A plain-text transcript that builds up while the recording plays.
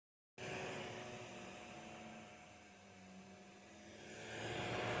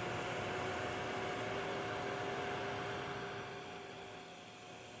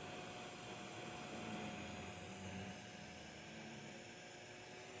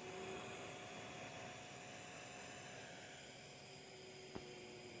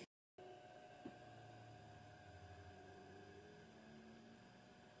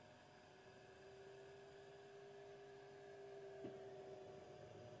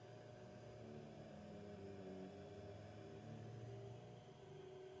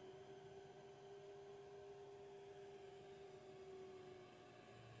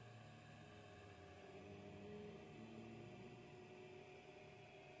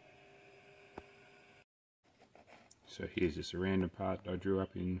So here's just a random part I drew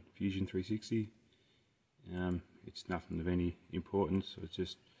up in Fusion 360. It's nothing of any importance, so it's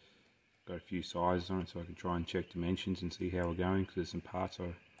just got a few sizes on it so I can try and check dimensions and see how we're going, because there's some parts I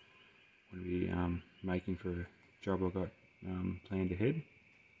want to be making for a job I've got planned ahead.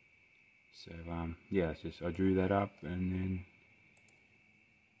 So yeah, it's just I drew that up, and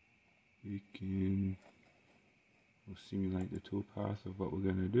then we'll simulate the toolpath of what we're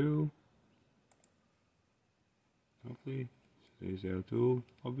going to do. Hopefully, so there's our tool,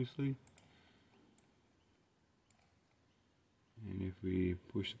 obviously. And if we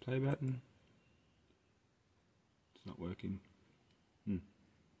push the play button, it's not working.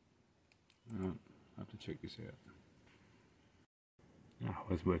 Alright, I have to check this out. Oh,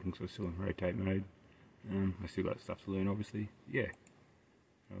 I was working, so it's still in rotate mode. I still got stuff to learn, obviously. Yeah.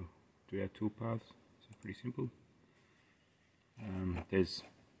 So, do our toolpaths. It's pretty simple. There's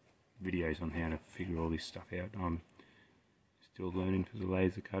videos on how to figure all this stuff out. I'm still learning for the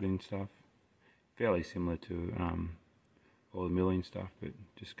laser cutting stuff. Fairly similar to all the milling stuff, but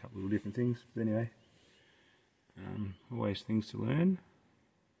just a couple of different things. But anyway, always things to learn.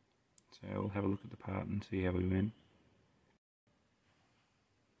 So we'll have a look at the part and see how we went.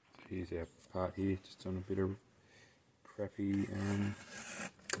 So here's our part here, just on a bit of crappy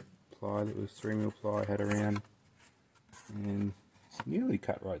ply that was 3mm ply I had around, and it's nearly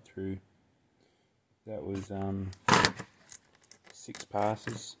cut right through. That was 6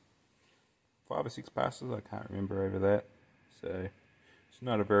 passes, 5 or 6 passes, I can't remember over that. So it's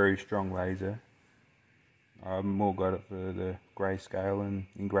not a very strong laser. I've more got it for the grayscale and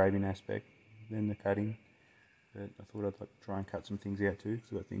engraving aspect than the cutting, but I thought I'd like to try and cut some things out too,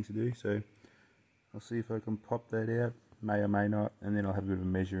 because I've got things to do. So I'll see if I can pop that out, may or may not, and then I'll have a bit of a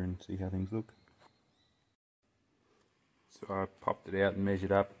measure and see how things look. So I popped it out and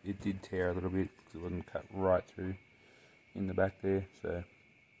measured up. It did tear a little bit because it wasn't cut right through in the back there, so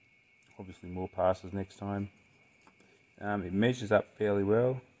obviously more passes next time. It measures up fairly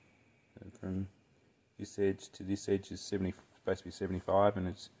well. From this edge to this edge is supposed to be 75, and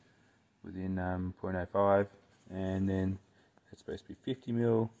it's within 0.05, and then it's supposed to be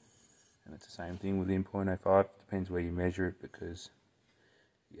 50mm, and it's the same thing within 0.05. Depends where you measure it, because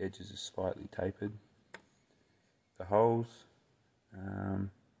the edges are slightly tapered. The holes,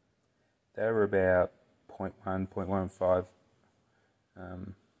 they were about 0.1, 0.15,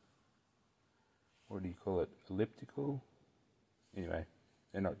 what do you call it, elliptical? Anyway,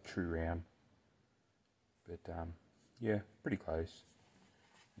 they're not true round, but yeah, pretty close.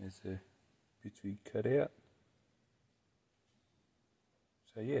 There's the bits we cut out.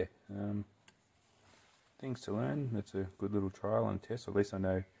 So yeah, things to learn. That's a good little trial and test. At least I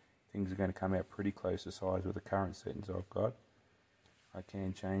know things are going to come out pretty close to size with the current settings I've got. I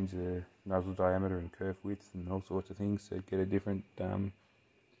can change the nozzle diameter and kerf width and all sorts of things to get a different thing,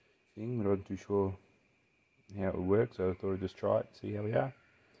 but I wasn't too sure how it would work, so I thought I'd just try it, see how we are.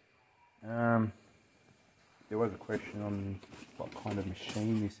 There was a question on what kind of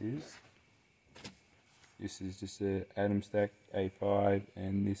machine this is. This is just a Atom Stack A5,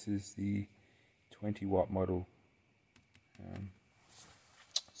 and this is the 20-watt model.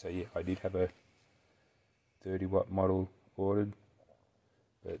 So yeah, I did have a 30-watt model ordered,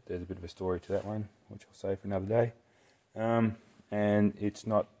 but there's a bit of a story to that one, which I'll save for another day. And it's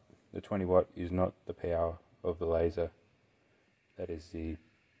not, the 20-watt is not the power of the laser. That is the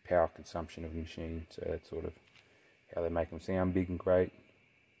power consumption of the machine. So that's sort of how they make them sound big and great,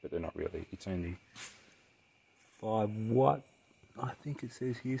 but they're not really. It's only 5 watt, I think it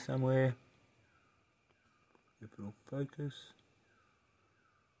says here somewhere, if it'll focus.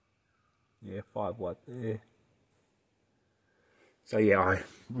 Yeah, 5 watt there. So yeah, I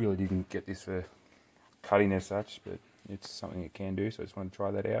really didn't get this for cutting as such, but it's something it can do, so I just want to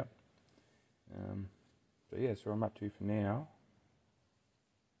try that out. But yeah, that's what I'm up to for now.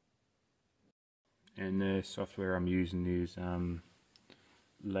 And the software I'm using is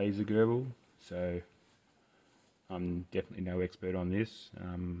laser grbl, so I'm definitely no expert on this.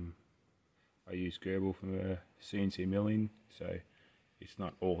 I use grbl for CNC milling, so it's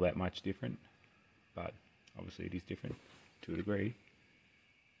not all that much different, but obviously it is different to a degree.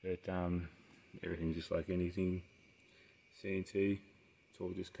 But everything's just like anything CNC, it's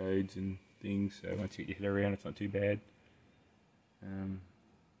all just codes and things, so once you get your head around, it's not too bad.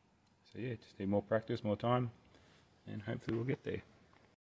 So yeah, just need more practice, more time, and hopefully we'll get there.